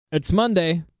It's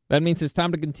Monday. That means it's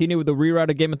time to continue with the rewrite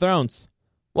of Game of Thrones.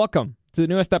 Welcome to the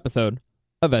newest episode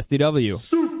of SDW.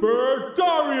 Super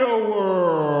Dario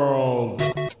World!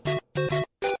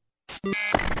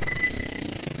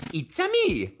 It's a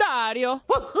me, Dario!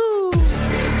 Woohoo!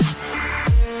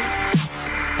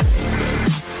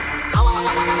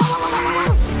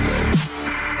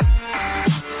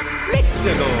 Let's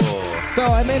go! So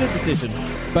I made a decision,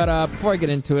 but before I get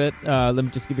into it, let me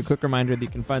just give you a quick reminder that you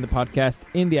can find the podcast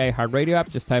in the iHeartRadio app.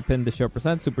 Just type in the show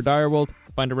presents Super Dario World.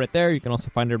 Find it right there. You can also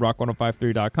find it at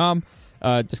rock1053.com.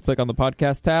 Just click on the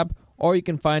podcast tab, or you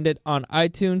can find it on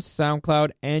iTunes,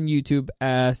 SoundCloud, and YouTube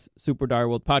as Super Dario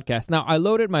World Podcast. Now, I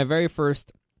loaded my very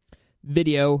first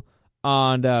video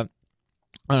on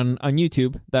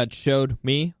YouTube that showed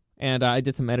me, and I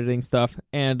did some editing stuff,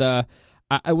 and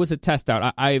I was a test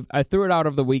out. I threw it out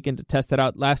over the weekend to test it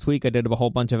out. Last week, I did a whole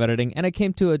bunch of editing, and I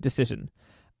came to a decision.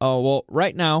 Well,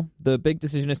 right now, the big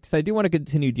decision is because I do want to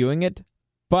continue doing it,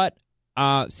 but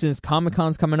since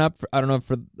Comic-Con's coming up, I don't know,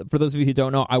 for those of you who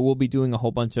don't know, I will be doing a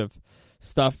whole bunch of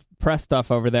stuff, press stuff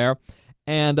over there,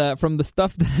 and from the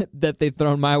stuff that they've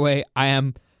thrown my way, I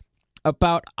am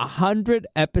about 100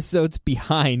 episodes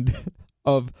behind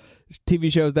of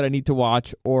TV shows that I need to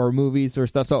watch or movies or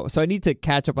stuff. So I need to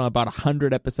catch up on about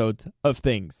 100 episodes of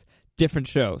things, different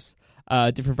shows,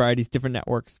 different varieties, different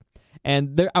networks.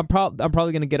 And I'm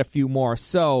probably going to get a few more.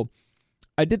 So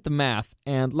I did the math.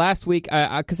 And last week,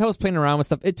 because I was playing around with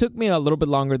stuff, it took me a little bit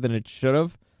longer than it should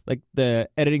have. Like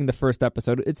editing the first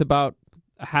episode, it's about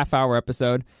a half-hour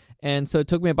episode. And so it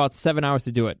took me about 7 hours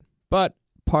to do it. But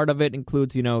part of it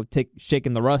includes,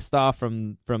 shaking the rust off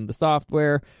from the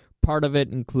software. Part of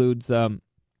it includes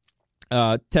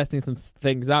testing some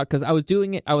things out, because I was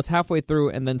doing it, I was halfway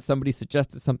through, and then somebody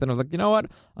suggested something. I was like, you know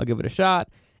what, I'll give it a shot.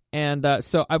 And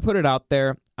so I put it out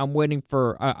there. I'm waiting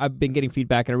for, I've been getting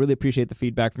feedback, and I really appreciate the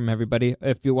feedback from everybody.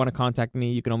 If you want to contact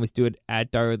me, you can always do it at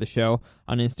Dario the Show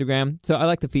on Instagram. So I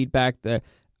like the feedback.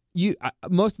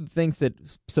 Most of the things that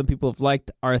some people have liked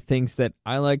are things that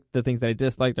I like. The things that I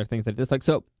disliked are things that I dislike.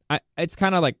 So it's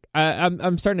kind of like,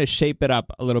 I'm starting to shape it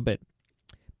up a little bit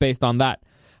based on that.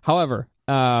 However,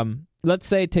 let's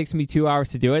say it takes me 2 hours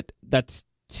to do it. That's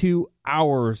 2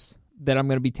 hours that I'm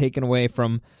going to be taken away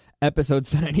from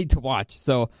episodes that I need to watch.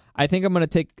 So I think I'm going to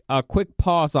take a quick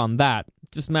pause on that.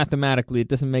 Just mathematically, it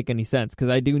doesn't make any sense, because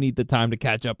I do need the time to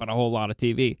catch up on a whole lot of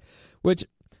TV, which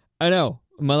I know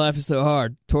my life is so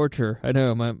hard, torture. I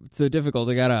know it's so difficult.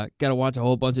 I gotta watch a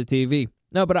whole bunch of TV.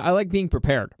 No, but I like being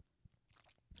prepared.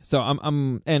 So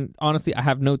and honestly, I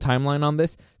have no timeline on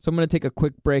this, so I'm going to take a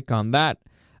quick break on that.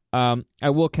 I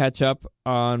will catch up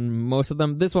on most of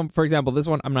them. This one, for example,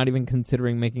 I'm not even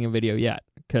considering making a video yet,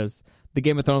 because the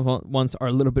Game of Thrones ones are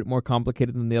a little bit more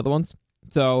complicated than the other ones.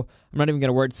 So I'm not even going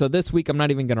to worry. So this week, I'm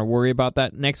not even going to worry about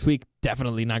that. Next week,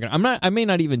 definitely not going to. I may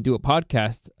not even do a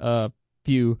podcast a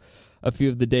few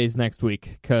of the days next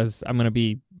week, because I'm going to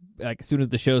be, like, as soon as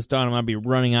the show's done, I'm going to be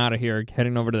running out of here,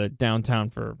 heading over to the downtown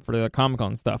for the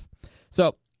Comic-Con stuff.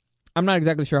 So I'm not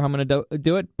exactly sure how I'm going to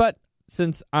do it, but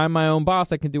since I'm my own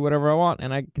boss, I can do whatever I want,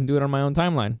 and I can do it on my own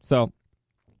timeline. So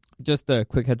just a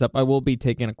quick heads up, I will be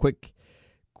taking a quick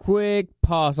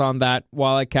pause on that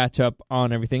while I catch up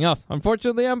on everything else.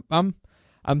 Unfortunately, I'm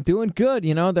doing good.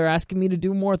 They're asking me to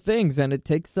do more things, and it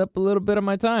takes up a little bit of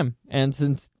my time. And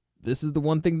since this is the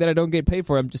one thing that I don't get paid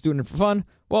for, I'm just doing it for fun.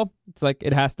 Well, it's like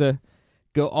it has to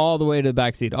go all the way to the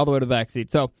backseat,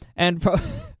 So, and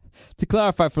to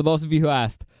clarify, for those of you who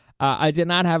asked, I did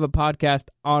not have a podcast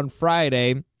on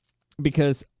Friday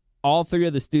because all three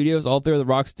of the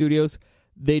Rock studios,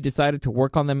 they decided to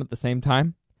work on them at the same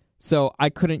time. So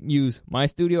I couldn't use my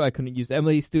studio, I couldn't use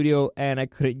Emily's studio, and I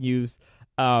couldn't use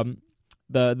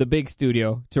the big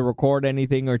studio to record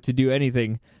anything or to do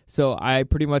anything. So I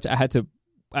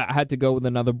had to go with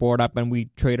another board up, and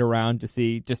we trade around just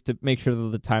to make sure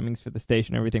that the timings for the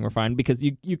station and everything were fine, because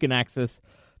you can access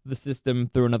the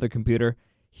system through another computer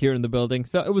here in the building.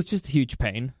 So it was just a huge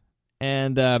pain.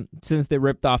 And since they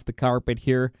ripped off the carpet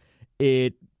here,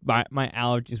 my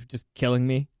allergies were just killing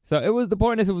me. So it was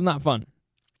not fun.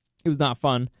 It was not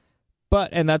fun.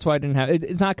 And that's why I didn't have it.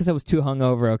 It's not because I was too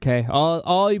hungover, okay?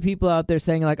 All you people out there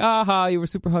saying, like, aha, you were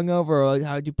super hungover, or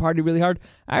how did you party really hard?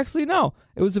 Actually, no.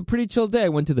 It was a pretty chill day. I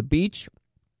went to the beach,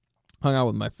 hung out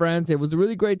with my friends. It was a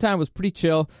really great time. It was pretty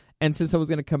chill. And since I was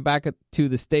going to come back to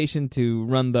the station to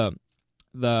run the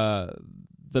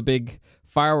big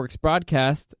fireworks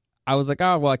broadcast, I was like,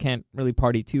 I can't really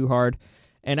party too hard.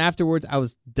 And afterwards, I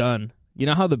was done. You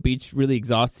know how the beach really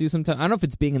exhausts you sometimes? I don't know if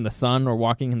it's being in the sun or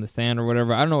walking in the sand or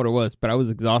whatever. I don't know what it was, but I was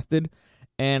exhausted.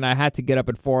 And I had to get up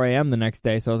at 4 a.m. the next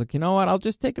day. So I was like, you know what? I'll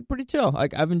just take it pretty chill.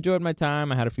 Like, I've enjoyed my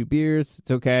time. I had a few beers.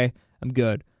 It's okay. I'm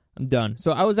good. I'm done.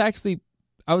 So I was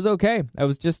okay. I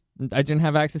didn't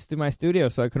have access to my studio,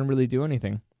 so I couldn't really do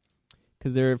anything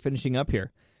because they're finishing up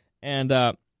here. And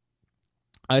I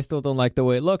still don't like the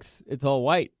way it looks. It's all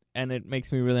white, and it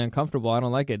makes me really uncomfortable. I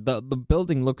don't like it. The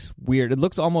building looks weird. It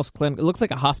looks almost clinical. It looks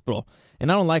like a hospital,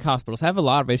 and I don't like hospitals. I have a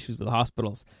lot of issues with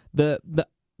hospitals.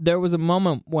 There was a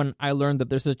moment when I learned that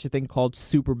there's such a thing called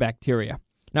superbacteria.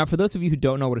 Now, for those of you who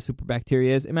don't know what a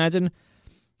superbacteria is, imagine,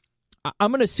 I'm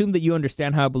going to assume that you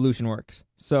understand how evolution works.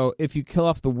 So if you kill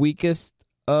off the weakest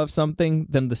of something,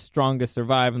 then the strongest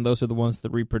survive, and those are the ones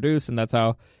that reproduce, and that's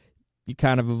how you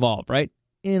kind of evolve, right?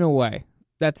 In a way.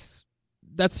 That's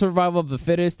survival of the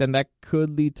fittest, and that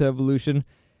could lead to evolution.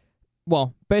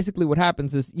 Well, basically what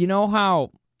happens is, you know how...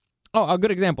 Oh, a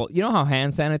good example. You know how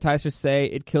hand sanitizers say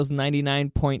it kills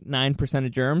 99.9%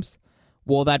 of germs?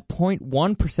 Well, that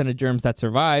 0.1% of germs that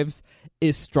survives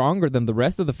is stronger than the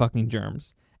rest of the fucking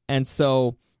germs. And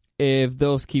so if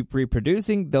those keep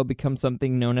reproducing, they'll become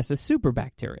something known as a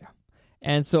superbacteria.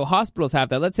 And so hospitals have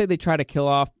that. Let's say they try to kill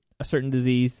off a certain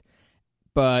disease,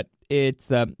 but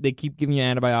it's they keep giving you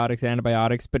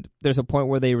antibiotics, but there's a point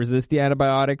where they resist the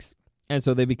antibiotics, and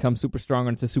so they become super strong,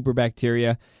 and it's a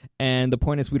superbacteria. And the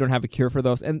point is we don't have a cure for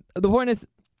those. And the point is,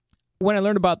 when I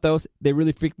learned about those, they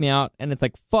really freaked me out. And it's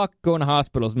like, fuck going to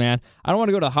hospitals, man. I don't want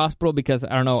to go to the hospital because, I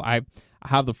don't know, I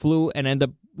have the flu and end up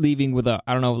leaving with a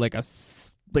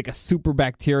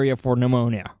superbacteria for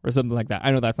pneumonia or something like that.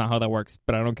 I know that's not how that works,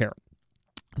 but I don't care.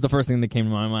 It's the first thing that came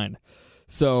to my mind.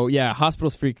 So, yeah,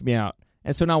 hospitals freak me out.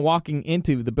 And so now walking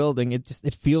into the building,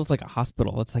 it feels like a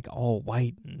hospital. It's like all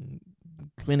white and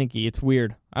clinicky. It's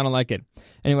weird. I don't like it.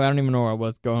 Anyway, I don't even know where I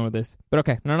was going with this. But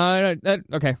okay.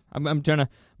 Okay. I'm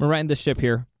writing this ship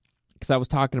here because I was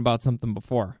talking about something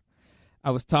before.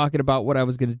 I was talking about what I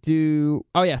was going to do.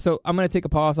 Oh, yeah. So I'm going to take a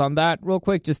pause on that real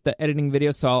quick, just the editing video.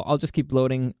 So I'll just keep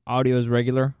loading audio as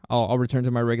regular. I'll return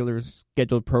to my regular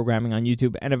scheduled programming on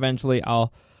YouTube, and eventually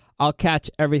I'll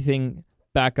catch everything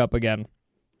back up again.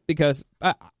 Because,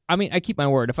 I keep my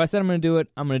word. If I said I'm going to do it,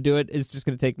 I'm going to do it. It's just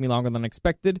going to take me longer than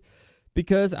expected.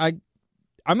 Because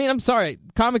I'm sorry.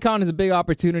 Comic-Con is a big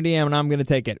opportunity, and I'm going to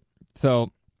take it.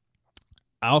 So,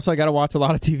 I got to watch a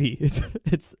lot of TV.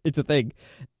 It's a thing.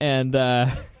 And,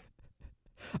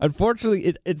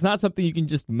 unfortunately, it's not something you can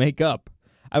just make up.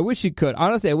 I wish you could.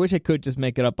 Honestly, I wish I could just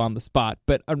make it up on the spot.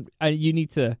 But you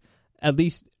need to at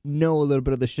least know a little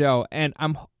bit of the show. And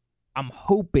I'm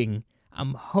hoping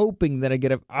that I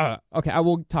get okay, I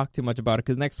won't talk too much about it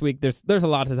because next week there's a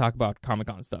lot to talk about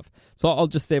Comic-Con stuff. So I'll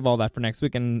just save all that for next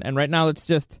week. And right now, let's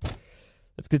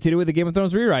continue with the Game of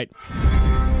Thrones rewrite.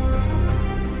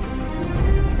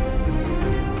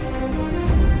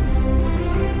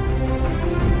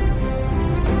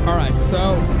 All right,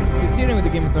 so continuing with the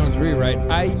Game of Thrones rewrite,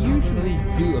 I usually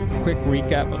do a quick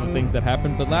recap of the things that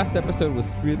happened, but last episode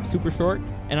was super short,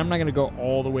 and I'm not going to go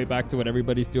all the way back to what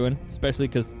everybody's doing, especially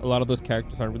because a lot of those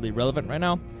characters aren't really relevant right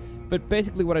now. But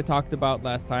basically what I talked about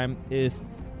last time is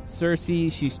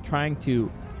Cersei. She's trying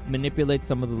to manipulate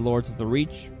some of the Lords of the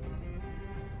Reach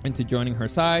into joining her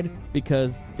side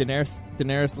because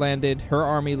Daenerys landed, her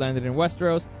army landed in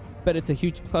Westeros, but it's a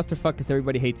huge clusterfuck because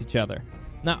everybody hates each other.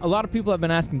 Now, a lot of people have been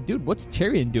asking, dude, what's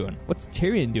Tyrion doing? What's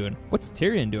Tyrion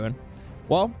doing?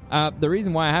 Well, the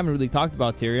reason why I haven't really talked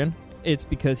about Tyrion, it's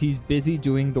because he's busy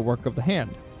doing the work of the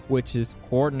hand, which is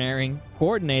coordinating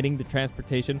the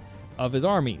transportation of his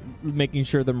army, making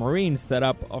sure the Marines set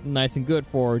up nice and good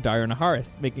for Dario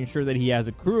Naharis, making sure that he has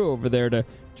a crew over there to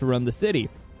run the city,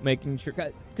 making sure,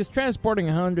 because transporting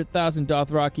 100,000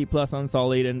 Dothraki plus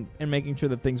Unsullied and making sure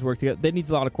that things work together, that needs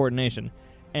a lot of coordination.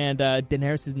 And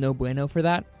Daenerys is no bueno for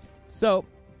that. So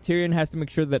Tyrion has to make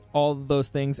sure that all of those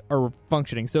things are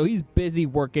functioning. So he's busy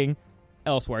working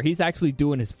elsewhere. He's actually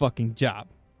doing his fucking job.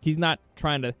 He's not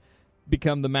trying to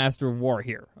become the Master of War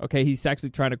here. Okay, he's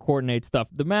actually trying to coordinate stuff.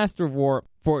 The Master of War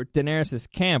for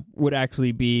Daenerys' camp would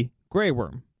actually be Grey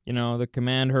Worm. You know, the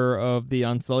commander of the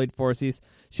Unsullied forces.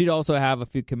 She'd also have a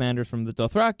few commanders from the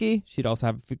Dothraki. She'd also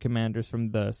have a few commanders from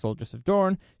the Soldiers of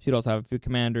Dorne. She'd also have a few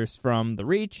commanders from the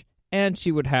Reach. And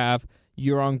she would have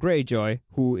Euron Greyjoy,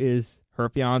 who is her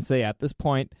fiancé at this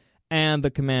point, and the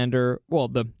commander, well,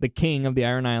 the king of the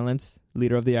Iron Islands,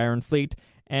 leader of the Iron Fleet,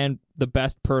 and the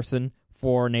best person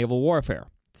for naval warfare.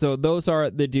 So those are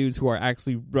the dudes who are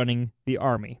actually running the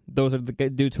army. Those are the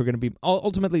dudes who are going to be...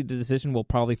 Ultimately, the decision will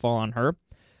probably fall on her,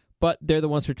 but they're the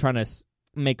ones who are trying to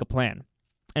make a plan.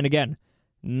 And again,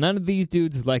 none of these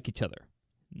dudes like each other.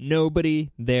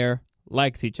 Nobody there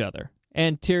likes each other.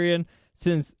 And Tyrion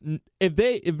since if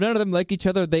none of them like each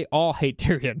other, they all hate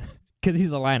Tyrion because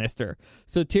he's a Lannister.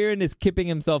 So Tyrion is keeping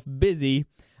himself busy,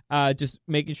 just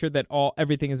making sure that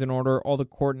everything is in order, all the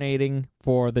coordinating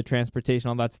for the transportation,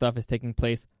 all that stuff is taking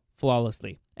place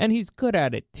flawlessly. And he's good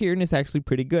at it. Tyrion is actually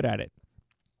pretty good at it.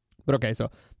 But okay, so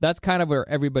that's kind of where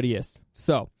everybody is.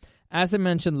 So, as I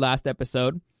mentioned last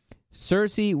episode,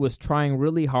 Cersei was trying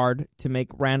really hard to make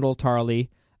Randall Tarly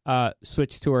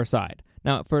switch to her side.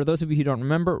 Now, for those of you who don't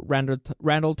remember,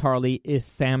 Randall Tarly is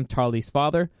Sam Tarly's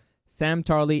father. Sam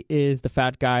Tarly is the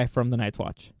fat guy from the Night's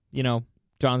Watch. You know,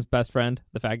 Jon's best friend,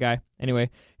 the fat guy. Anyway,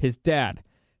 his dad.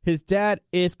 His dad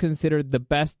is considered the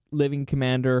best living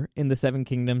commander in the Seven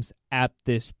Kingdoms at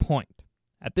this point.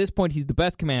 At this point, he's the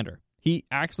best commander. He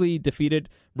actually defeated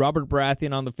Robert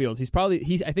Baratheon on the field.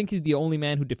 I think he's the only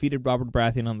man who defeated Robert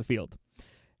Baratheon on the field.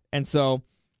 And so,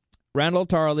 Randall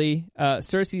Tarly,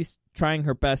 Cersei's trying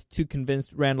her best to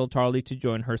convince Randall Tarly to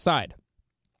join her side.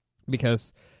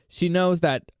 Because she knows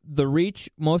that the Reach,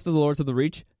 most of the Lords of the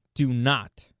Reach, do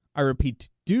not, I repeat,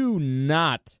 do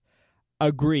not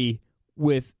agree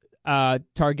with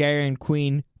Targaryen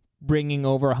Queen bringing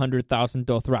over 100,000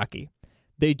 Dothraki.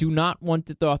 They do not want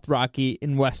the Dothraki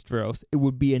in Westeros. It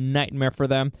would be a nightmare for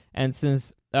them. And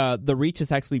since the Reach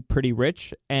is actually pretty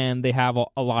rich and they have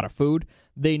a lot of food,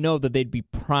 they know that they'd be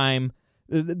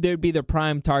their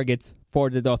prime targets for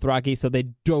the Dothraki, so they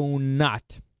do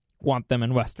not want them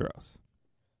in Westeros.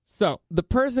 So, the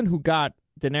person who got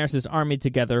Daenerys' army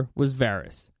together was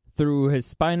Varys. Through his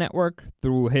spy network,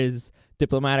 through his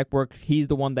diplomatic work, he's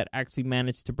the one that actually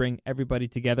managed to bring everybody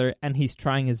together, and he's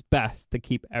trying his best to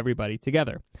keep everybody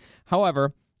together.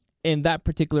 However, in that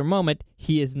particular moment,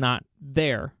 he is not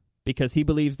there, because he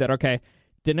believes that, okay,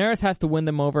 Daenerys has to win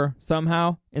them over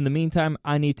somehow. In the meantime,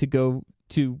 I need to go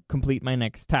to complete my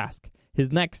next task.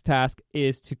 His next task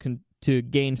is to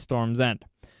gain Storm's End.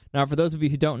 Now, for those of you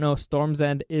who don't know, Storm's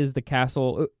End is the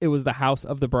castle. It was the house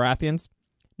of the Baratheons.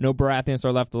 No Baratheons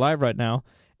are left alive right now.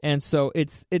 And so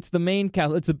it's the main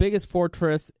castle. It's the biggest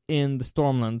fortress in the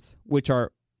Stormlands, which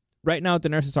are, right now,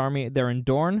 Daenerys' army, they're in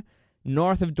Dorne.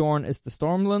 North of Dorne is the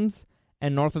Stormlands,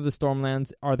 and north of the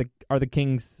Stormlands are the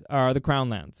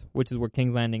Crownlands, which is where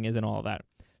King's Landing is and all of that.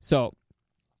 So,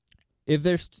 if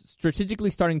they're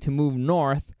strategically starting to move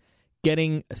north,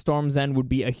 getting Storm's End would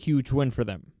be a huge win for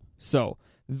them. So,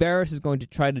 Varys is going to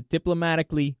try to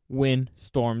diplomatically win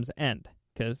Storm's End,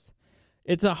 because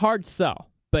it's a hard sell,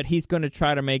 but he's going to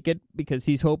try to make it because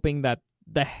he's hoping that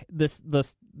the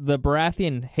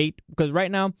Baratheon hate, because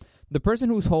right now the person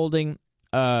who's holding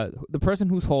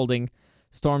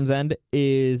Storm's End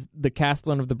is the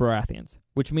Castellan of the Baratheons,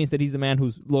 which means that he's a man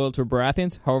who's loyal to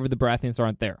Baratheons. However, the Baratheons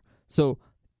aren't there, so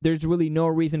there's really no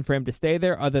reason for him to stay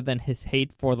there other than his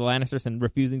hate for the Lannisters and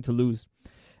refusing to lose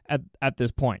at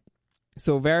this point.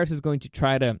 So Varys is going to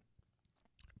try to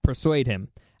persuade him.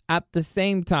 At the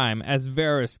same time as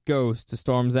Varys goes to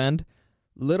Storm's End,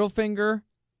 Littlefinger,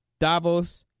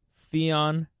 Davos,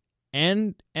 Theon,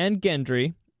 and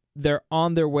Gendry, they're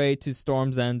on their way to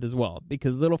Storm's End as well,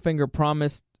 because Littlefinger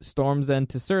promised Storm's End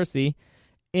to Cersei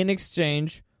in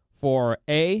exchange for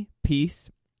A, peace,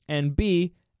 and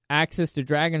B, access to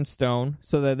Dragonstone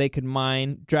so that they could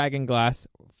mine Dragonglass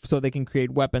so they can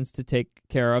create weapons to take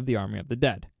care of the army of the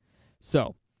dead.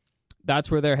 So, that's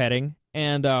where they're heading.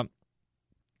 And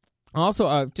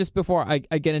also, just before I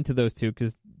get into those two,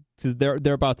 because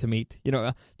they're about to meet. You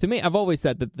know, to me, I've always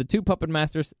said that the two puppet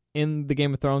masters in the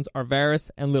Game of Thrones are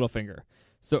Varys and Littlefinger.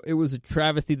 So it was a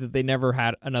travesty that they never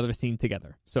had another scene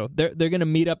together. So they're going to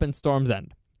meet up in Storm's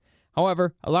End.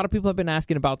 However, a lot of people have been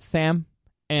asking about Sam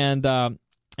and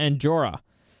Jorah.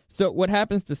 So what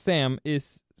happens to Sam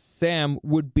is Sam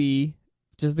would be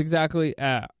just exactly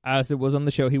as it was on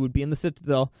the show. He would be in the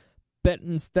Citadel, but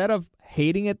instead of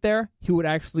hating it there, he would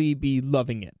actually be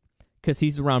loving it because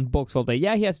he's around books all day.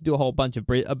 Yeah, he has to do a whole bunch of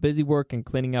busy work and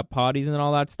cleaning up potties and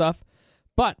all that stuff,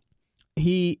 but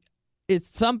it's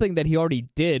something that he already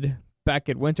did back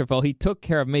at Winterfell. He took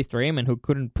care of Maester Aemon, who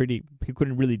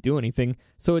couldn't really do anything,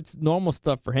 so it's normal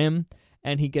stuff for him.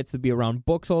 And he gets to be around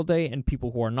books all day and people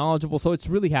who are knowledgeable, so it's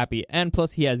really happy. And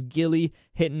plus, he has Gilly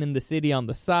hidden in the city on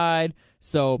the side,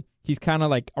 so he's kind of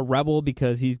like a rebel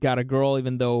because he's got a girl,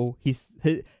 even though his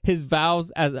vows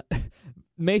as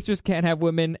Maesters can't have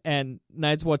women and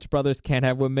Night's Watch brothers can't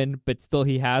have women, but still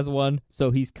he has one, so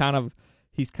he's kind of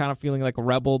feeling like a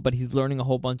rebel, but he's learning a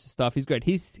whole bunch of stuff. He's great.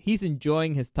 He's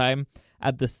enjoying his time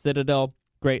at the Citadel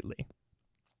greatly.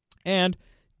 And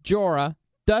Jorah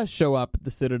does show up at the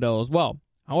Citadel as well.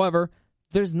 However,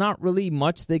 there's not really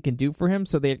much they can do for him,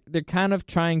 so they're kind of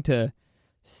trying to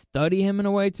study him in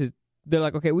a way. They're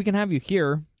like, okay, we can have you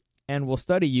here, and we'll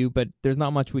study you, but there's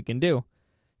not much we can do.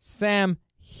 Sam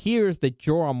hears that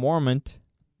Jorah Mormont,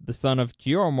 the son of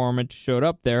Jorah Mormont, showed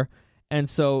up there, and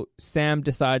so Sam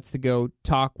decides to go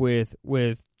talk with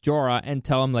Jorah and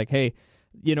tell him, like, hey,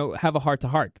 have a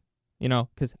heart-to-heart,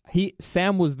 because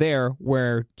Sam was there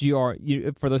where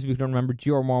Jorah, for those of you who don't remember,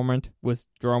 Jorah Mormont was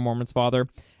Jorah Mormont's father,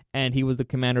 and he was the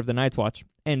commander of the Night's Watch,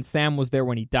 and Sam was there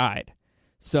when he died.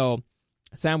 So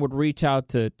Sam would reach out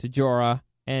to Jorah,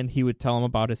 and he would tell him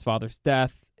about his father's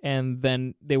death, and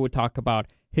then they would talk about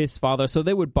his father, so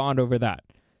they would bond over that.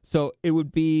 So it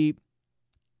would be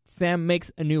Sam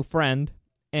makes a new friend,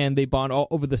 and they bond all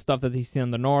over the stuff that he's seen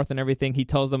in the North and everything. He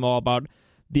tells them all about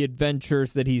the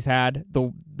adventures that he's had,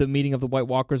 the meeting of the White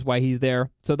Walkers, why he's there.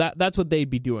 So that's what they'd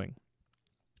be doing.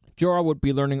 Jorah would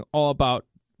be learning all about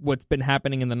what's been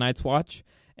happening in the Night's Watch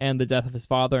and the death of his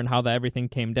father and how that everything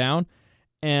came down.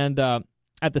 And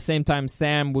at the same time,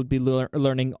 Sam would be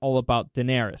learning all about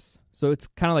Daenerys. So it's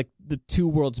kind of like the two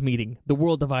worlds meeting, the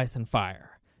world of ice and fire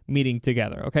meeting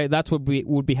together. Okay, that's what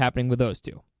would be happening with those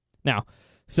two. Now,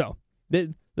 so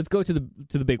let's go to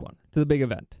the big one, to the big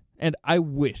event. And I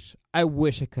wish I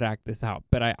could act this out,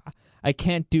 but I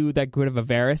can't do that good of a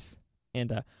Varys.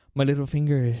 And my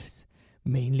Littlefinger is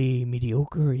mainly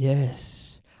mediocre.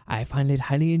 Yes, I find it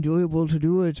highly enjoyable to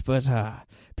do it, but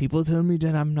people tell me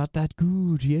that I'm not that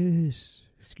good. Yes,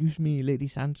 excuse me, Lady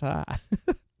Sansa.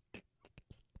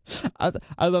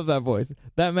 I love that voice.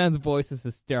 That man's voice is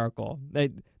hysterical.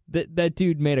 That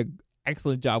dude made an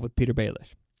excellent job with Peter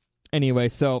Baelish. Anyway,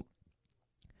 so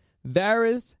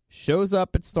Varys shows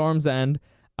up at Storm's End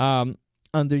under,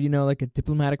 like a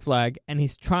diplomatic flag, and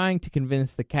he's trying to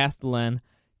convince the Castellan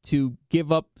to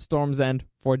give up Storm's End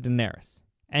for Daenerys.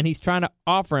 And he's trying to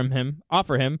offer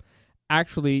him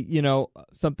actually,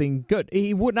 something good.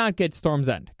 He would not get Storm's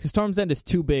End, because Storm's End is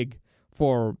too big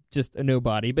for just a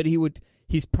nobody, but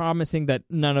he's promising that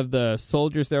none of the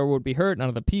soldiers there would be hurt, none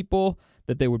of the people,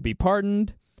 that they would be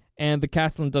pardoned. And the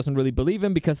Castellan doesn't really believe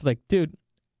him because, like, dude,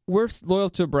 we're loyal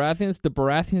to Baratheons. The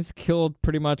Baratheons killed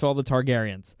pretty much all the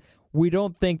Targaryens. We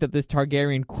don't think that this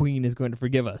Targaryen queen is going to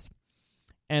forgive us.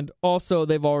 And also,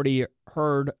 they've already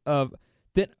heard of...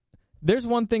 There's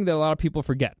one thing that a lot of people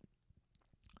forget.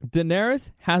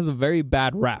 Daenerys has a very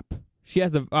bad rap.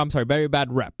 Very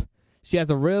bad rep. She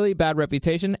has a really bad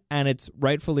reputation, and it's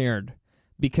rightfully earned.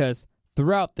 Because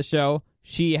throughout the show,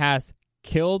 she has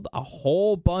killed a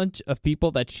whole bunch of people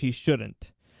that she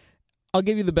shouldn't. I'll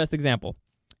give you the best example.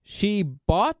 She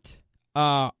bought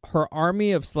her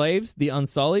army of slaves, the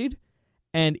Unsullied,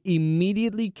 and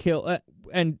immediately killed...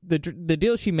 and the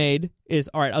deal she made is,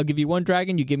 all right, I'll give you one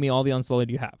dragon, you give me all the Unsullied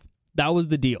you have. That was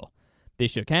the deal. They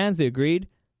shook hands, they agreed,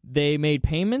 they made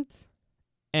payment,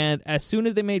 and as soon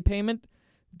as they made payment,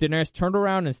 Daenerys turned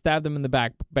around and stabbed them in the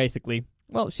back, basically.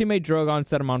 Well, she made Drogon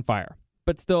set him on fire.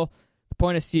 But still, the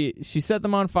point is she set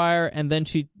them on fire, and then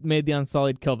she made the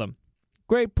Unsullied kill them.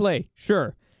 Great play,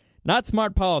 sure. Not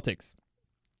smart politics.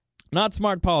 Not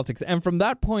smart politics. And from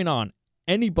that point on,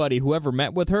 anybody who ever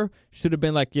met with her should have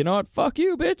been like, you know what, fuck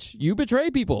you, bitch. You betray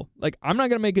people. Like, I'm not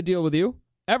going to make a deal with you,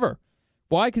 ever.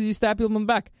 Why? Because you stab people in the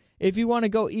back. If you want to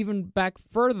go even back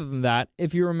further than that,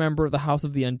 if you remember the House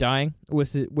of the Undying,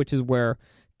 which is where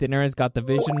Daenerys got the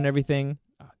vision and everything.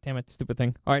 Oh, damn it, stupid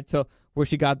thing. All right, so where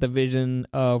she got the vision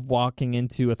of walking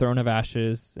into a throne of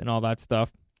ashes and all that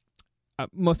stuff.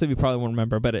 Most of you probably won't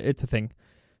remember, but it's a thing.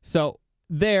 So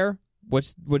there,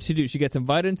 what'd she do? She gets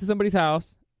invited into somebody's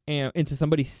house, and into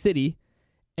somebody's city,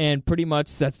 and pretty much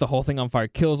sets the whole thing on fire.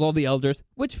 Kills all the elders,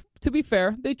 which, to be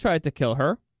fair, they tried to kill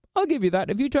her. I'll give you that.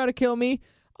 If you try to kill me,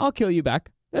 I'll kill you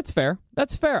back. That's fair.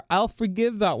 That's fair. I'll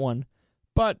forgive that one.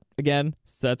 But, again,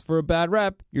 sets for a bad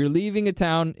rep. You're leaving a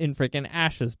town in freaking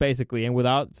ashes, basically, and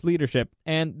without its leadership,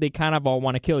 and they kind of all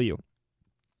want to kill you.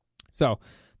 So,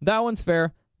 that one's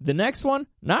fair. The next one,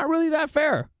 not really that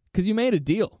fair, because you made a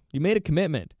deal. You made a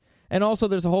commitment. And also,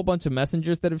 there's a whole bunch of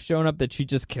messengers that have shown up that she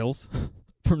just kills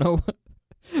for no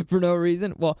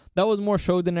reason. Well, that was more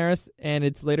show Daenerys, and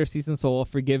it's later seasons, so I'll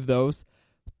forgive those.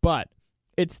 But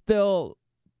it's still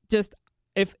just,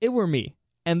 if it were me,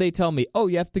 and they tell me, oh,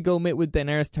 you have to go meet with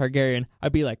Daenerys Targaryen,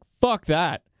 I'd be like, fuck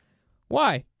that.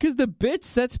 Why? Because the bitch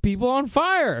sets people on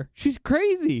fire. She's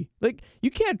crazy. Like,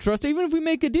 you can't trust her. Even if we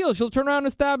make a deal, she'll turn around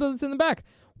and stab us in the back.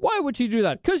 Why would she do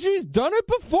that? Because she's done it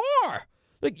before.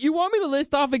 Like, you want me to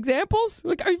list off examples?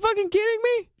 Like, are you fucking kidding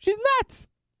me? She's nuts.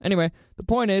 Anyway, the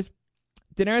point is,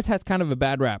 Daenerys has kind of a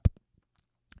bad rap.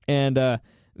 And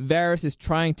Varys is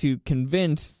trying to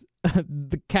convince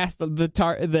the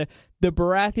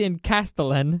Baratheon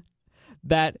Castellan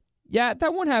that, yeah,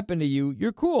 that won't happen to you.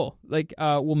 You're cool. Like,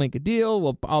 we'll make a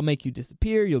deal. I'll make you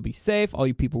disappear. You'll be safe. All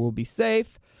you people will be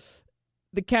safe.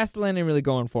 The Castellan ain't really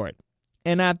going for it.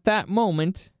 And at that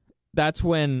moment, that's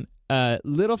when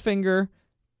Littlefinger,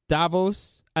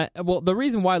 Davos... the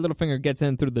reason why Littlefinger gets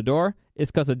in through the door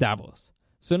is because of Davos.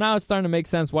 So now it's starting to make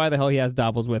sense why the hell he has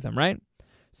Davos with him, right?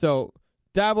 So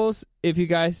Davos, if you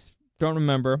guys don't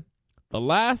remember, the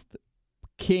last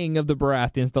king of the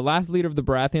Baratheons, the last leader of the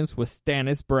Baratheons was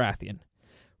Stannis Baratheon,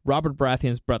 Robert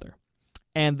Baratheon's brother.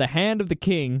 And the hand of the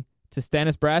king to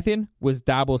Stannis Baratheon was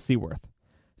Davos Seaworth.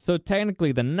 So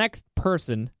technically, the next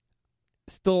person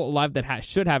still alive that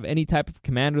should have any type of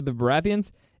command of the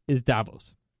Baratheons is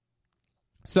Davos.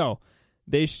 So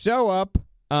they show up.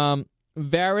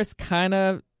 Varys kind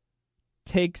of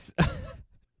takes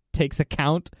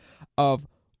account of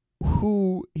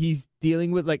who he's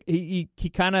dealing with. Like he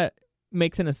kind of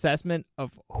makes an assessment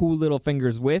of who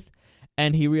Littlefinger's with,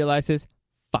 and he realizes,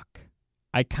 fuck,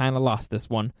 I kind of lost this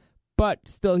one. But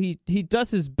still, he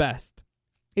does his best.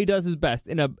 He does his best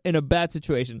in a bad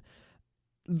situation.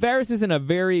 Varys is in a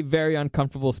very, very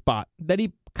uncomfortable spot that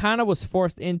he kind of was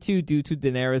forced into due to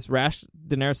Daenerys'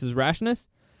 rashness.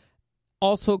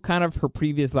 Also, kind of her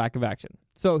previous lack of action.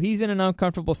 So he's in an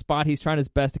uncomfortable spot. He's trying his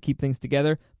best to keep things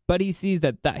together, but he sees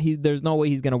that there's no way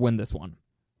he's going to win this one.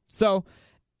 So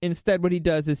instead, what he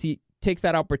does is he takes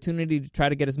that opportunity to try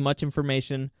to get as much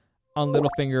information on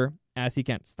Littlefinger as he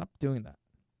can. Stop doing that.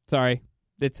 Sorry,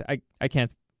 I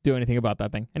can't do anything about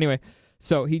that thing. Anyway,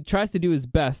 so he tries to do his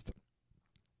best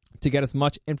to get as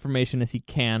much information as he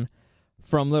can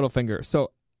from Littlefinger.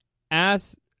 So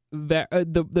as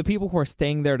the people who are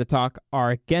staying there to talk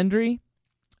are Gendry,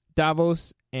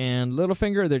 Davos, and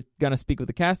Littlefinger. They're going to speak with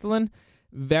the Castellan.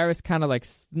 Varys kind of like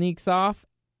sneaks off,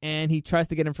 and he tries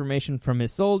to get information from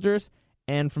his soldiers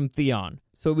and from Theon.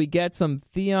 So we get some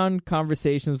Theon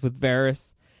conversations with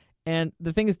Varys. And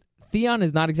the thing is, Theon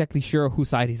is not exactly sure whose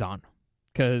side he's on,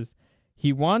 because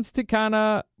he wants to kind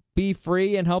of be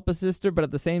free and help his sister, but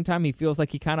at the same time, he feels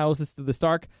like he kind of owes this to the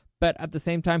Stark. But at the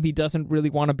same time, he doesn't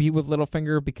really want to be with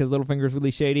Littlefinger because Littlefinger's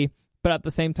really shady. But at the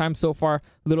same time, so far,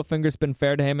 Littlefinger's been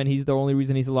fair to him, and he's the only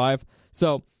reason he's alive.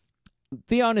 So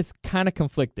Theon is kind of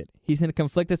conflicted. He's in a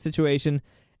conflicted situation,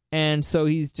 and so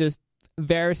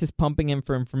Varys is pumping him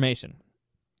for information.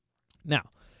 Now,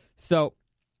 so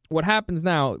what happens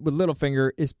now with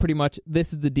Littlefinger is pretty much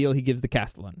this is the deal he gives the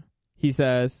Castellan. He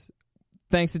says,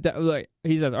 he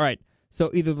says, all right, so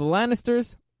either the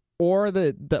Lannisters or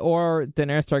or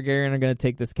Daenerys Targaryen are going to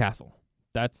take this castle.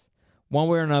 That's one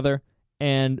way or another,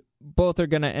 and both are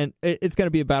going to, and it's going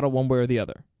to be a battle one way or the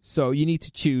other. So you need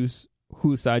to choose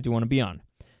whose side you want to be on.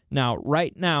 Now,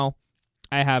 right now,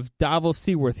 I have Davos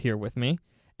Seaworth here with me,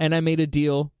 and I made a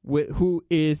deal with who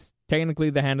is technically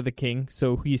the hand of the king.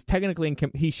 So he's technically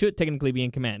he should technically be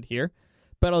in command here,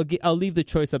 but I'll leave the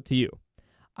choice up to you.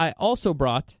 I also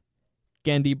brought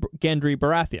Gendry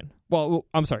Baratheon. Well,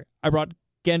 I'm sorry, I brought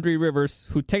Gendry Rivers,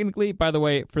 who technically, by the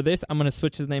way, for this, I'm going to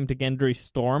switch his name to Gendry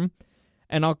Storm,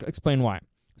 and I'll explain why.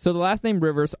 So the last name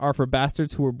Rivers are for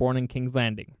bastards who were born in King's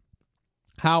Landing.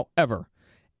 However,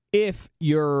 if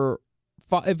you're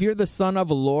the son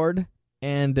of a lord,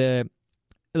 and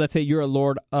let's say you're a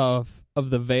lord of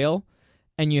the Vale,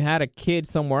 and you had a kid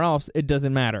somewhere else, it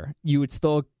doesn't matter. You would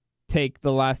still take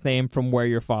the last name from where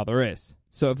your father is.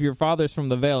 So if your father's from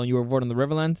the Vale and you were born in the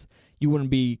Riverlands, you wouldn't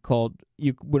be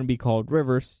called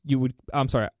Rivers. I'm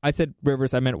sorry, I said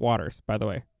Rivers, I meant Waters, by the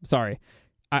way. Sorry.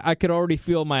 I could already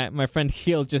feel my friend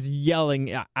Hill just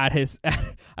yelling at his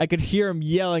I could hear him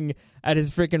yelling at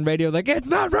his freaking radio like, it's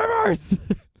not Rivers!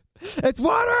 It's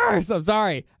Waters! I'm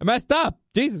sorry. I messed up.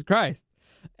 Jesus Christ.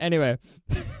 Anyway.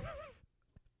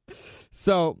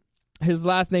 So his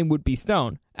last name would be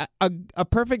Stone. A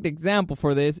perfect example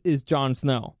for this is Jon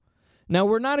Snow. Now,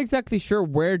 we're not exactly sure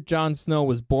where Jon Snow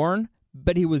was born,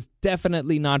 but he was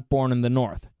definitely not born in the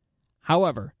North.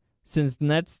 However, since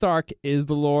Ned Stark is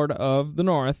the Lord of the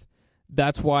North,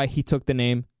 that's why he took the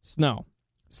name Snow.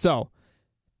 So,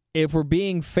 if we're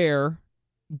being fair,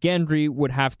 Gendry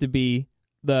would have to be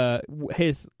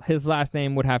his last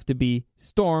name would have to be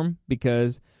Storm,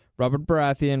 because Robert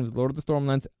Baratheon was Lord of the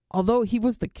Stormlands, although he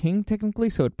was the king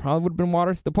technically, so it probably would have been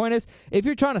Waters. The point is, if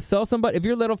you're trying to sell somebody, if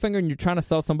you're Littlefinger and you're trying to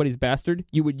sell somebody's bastard,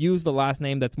 you would use the last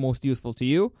name that's most useful to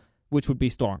you, which would be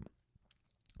Storm.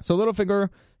 So Littlefinger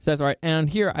says, all right, and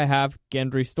here I have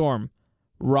Gendry Storm,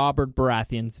 Robert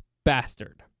Baratheon's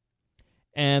bastard.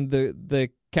 And the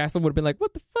castle would have been like,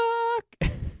 what the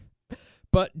fuck?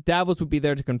 But Davos would be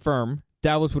there to confirm.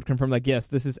 Davos would confirm, like, yes,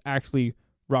 this is actually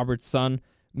Robert's son.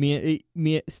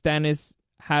 Stannis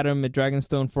had him at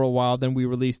Dragonstone for a while, then we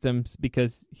released him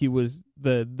because he was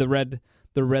the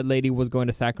red lady was going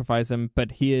to sacrifice him,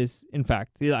 but he is, in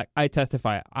fact, I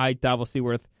testify, Davos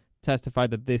Seaworth, testify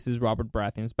that this is Robert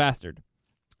Baratheon's bastard.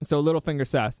 So Littlefinger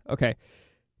says, okay,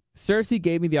 Cersei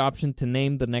gave me the option to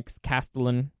name the next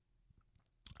castellan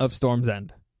of Storm's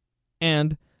End.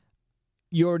 And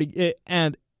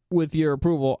with your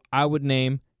approval, I would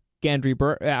name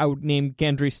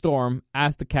Gendry Storm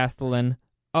as the castellan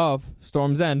of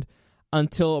Storm's End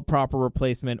until a proper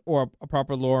replacement or a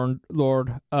proper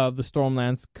lord of the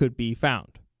Stormlands could be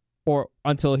found, or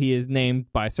until he is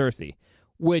named by Cersei,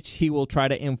 which he will try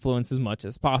to influence as much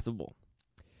as possible.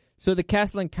 So the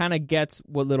castellan kind of gets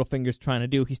what Littlefinger's trying to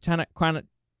do. He's trying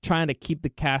to keep the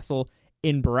castle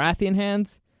in Baratheon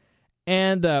hands,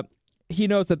 and he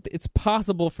knows that it's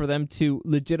possible for them to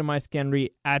legitimize Gendry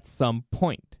at some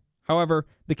point. However,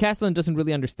 the castellan doesn't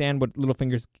really understand what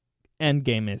Littlefinger's end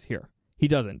game is here. He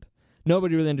doesn't.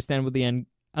 Nobody really understands what the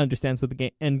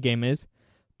end game is,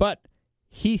 but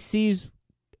he sees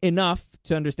enough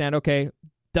to understand, okay,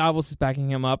 Davos is backing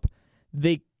him up.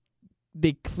 They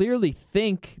clearly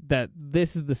think that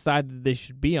this is the side that they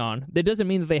should be on. That doesn't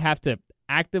mean that they have to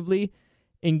actively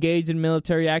engage in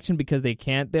military action, because they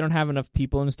can't. They don't have enough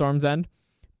people in Storm's End.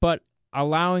 But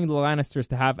allowing the Lannisters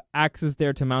to have access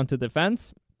there to mount a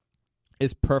defense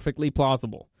is perfectly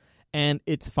plausible, and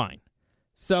it's fine.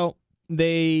 So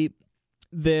the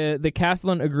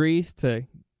castellan agrees to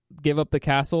give up the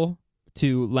castle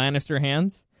to Lannister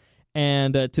hands,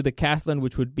 and to the castellan,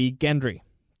 which would be Gendry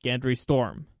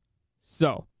Storm.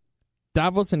 So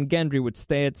Davos and Gendry would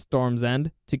stay at Storm's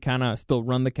End to kind of still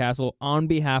run the castle on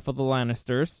behalf of the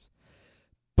Lannisters,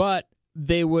 but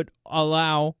they would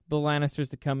allow the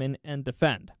Lannisters to come in and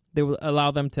defend. They would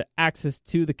allow them to access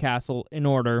to the castle in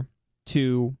order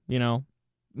to,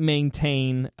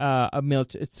 maintain a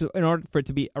military, in order for it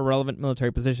to be a relevant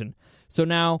military position. So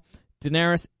now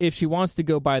Daenerys, if she wants to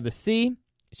go by the sea,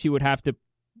 she would have to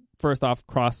first off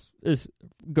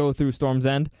go through Storm's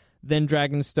End, then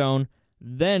Dragonstone,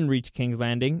 then reach King's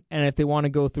Landing. And if they want to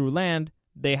go through land,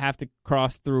 they have to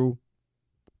cross through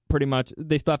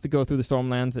they still have to go through the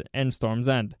Stormlands and Storm's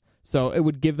End. So it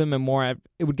would give them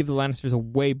it would give the Lannisters a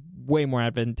way more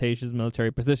advantageous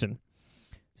military position.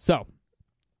 So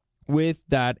with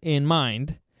that in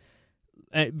mind,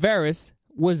 Varys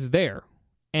was there.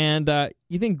 And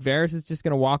you think Varys is just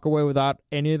going to walk away without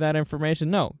any of that information?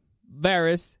 No.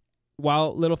 Varys,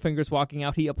 while Littlefinger's walking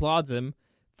out, he applauds him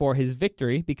for his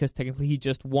victory, because technically he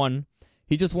just won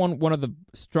one of the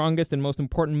strongest and most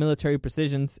important military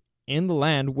positions in the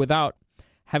land without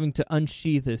having to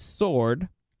unsheath his sword,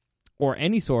 or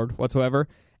any sword whatsoever.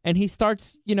 And he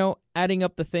starts, adding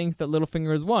up the things that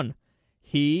Littlefinger has won.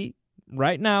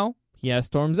 Right now, he has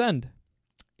Storm's End.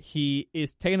 He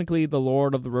is technically the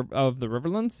Lord of the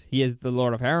Riverlands. He is the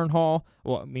Lord of Harrenhal.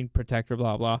 Protector,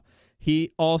 blah, blah.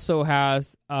 He also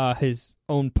has his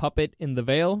own puppet in the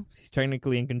Vale. He's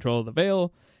technically in control of the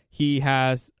Vale. He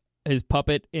has his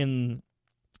puppet in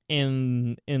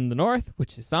the north,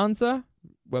 which is Sansa.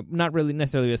 Well, not really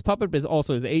necessarily his puppet, but is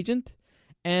also his agent.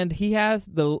 And he has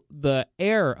the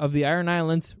heir of the Iron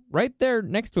Islands right there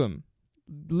next to him,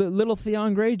 little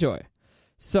Theon Greyjoy.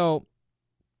 So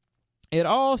it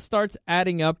all starts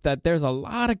adding up that there's a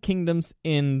lot of kingdoms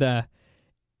in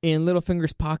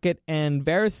Littlefinger's pocket, and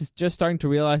Varys is just starting to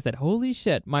realize that, holy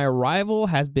shit, my rival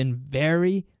has been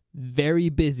very, very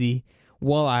busy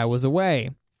while I was away.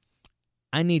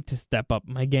 I need to step up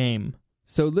my game.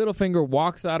 So Littlefinger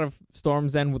walks out of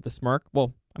Storm's End with a smirk.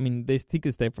 Well, he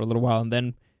could stay for a little while and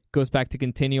then goes back to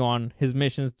continue on his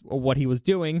missions, or what he was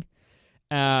doing.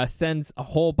 Sends a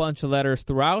whole bunch of letters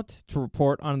throughout to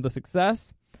report on the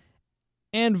success.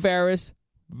 And Varys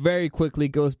very quickly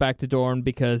goes back to Dorne,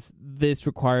 because this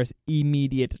requires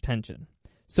immediate attention.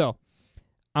 So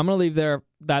I'm going to leave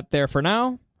that there for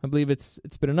now. I believe it's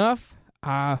been enough.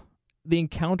 The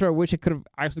encounter, I wish I could have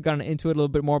actually gotten into it a little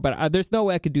bit more, but there's no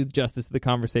way I could do justice to the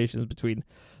conversations between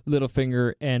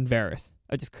Littlefinger and Varys.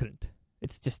 I just couldn't.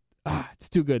 It's just, it's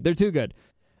too good. They're too good.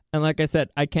 And like I said,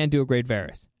 I can't do a great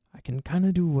Varys. I can kind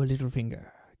of do a Littlefinger,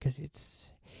 because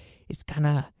it's kind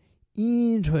of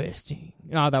interesting.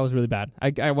 Oh, that was really bad.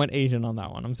 I went Asian on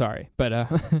that one. I'm sorry. But,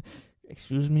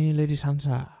 excuse me, Lady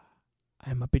Sansa.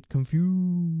 I'm a bit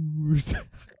confused.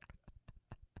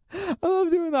 I love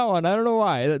doing that one. I don't know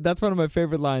why. That's one of my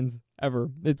favorite lines ever.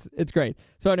 It's great.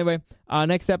 So anyway,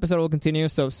 next episode will continue.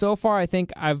 So far, I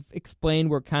think I've explained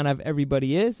where kind of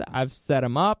everybody is. I've set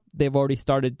them up. They've already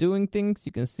started doing things.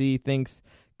 You can see things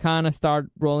kind of start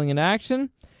rolling into action.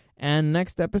 And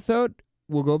next episode,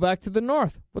 we'll go back to the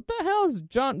north. What the hell has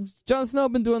Jon Snow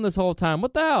been doing this whole time?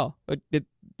 What the hell? Did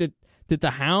the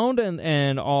Hound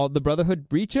and all the Brotherhood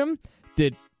reach him?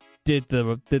 Did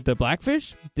the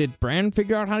Blackfish? Did Bran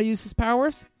figure out how to use his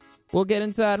powers? We'll get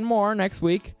into that and more next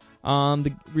week on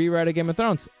the rewrite of Game of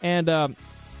Thrones. And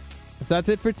So that's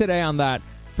it for today on that.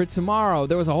 For tomorrow,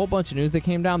 there was a whole bunch of news that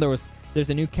came down. There's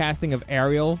a new casting of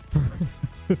Ariel.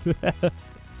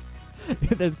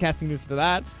 There's casting news for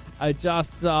that. I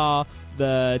just saw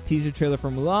the teaser trailer for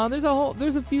Mulan.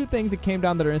 There's a few things that came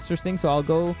down that are interesting, so I'll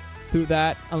go through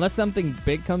that. Unless something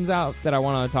big comes out that I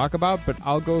want to talk about, but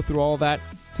I'll go through all that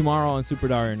tomorrow on Super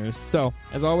Dario News. So,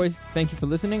 as always, thank you for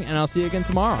listening, and I'll see you again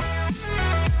tomorrow.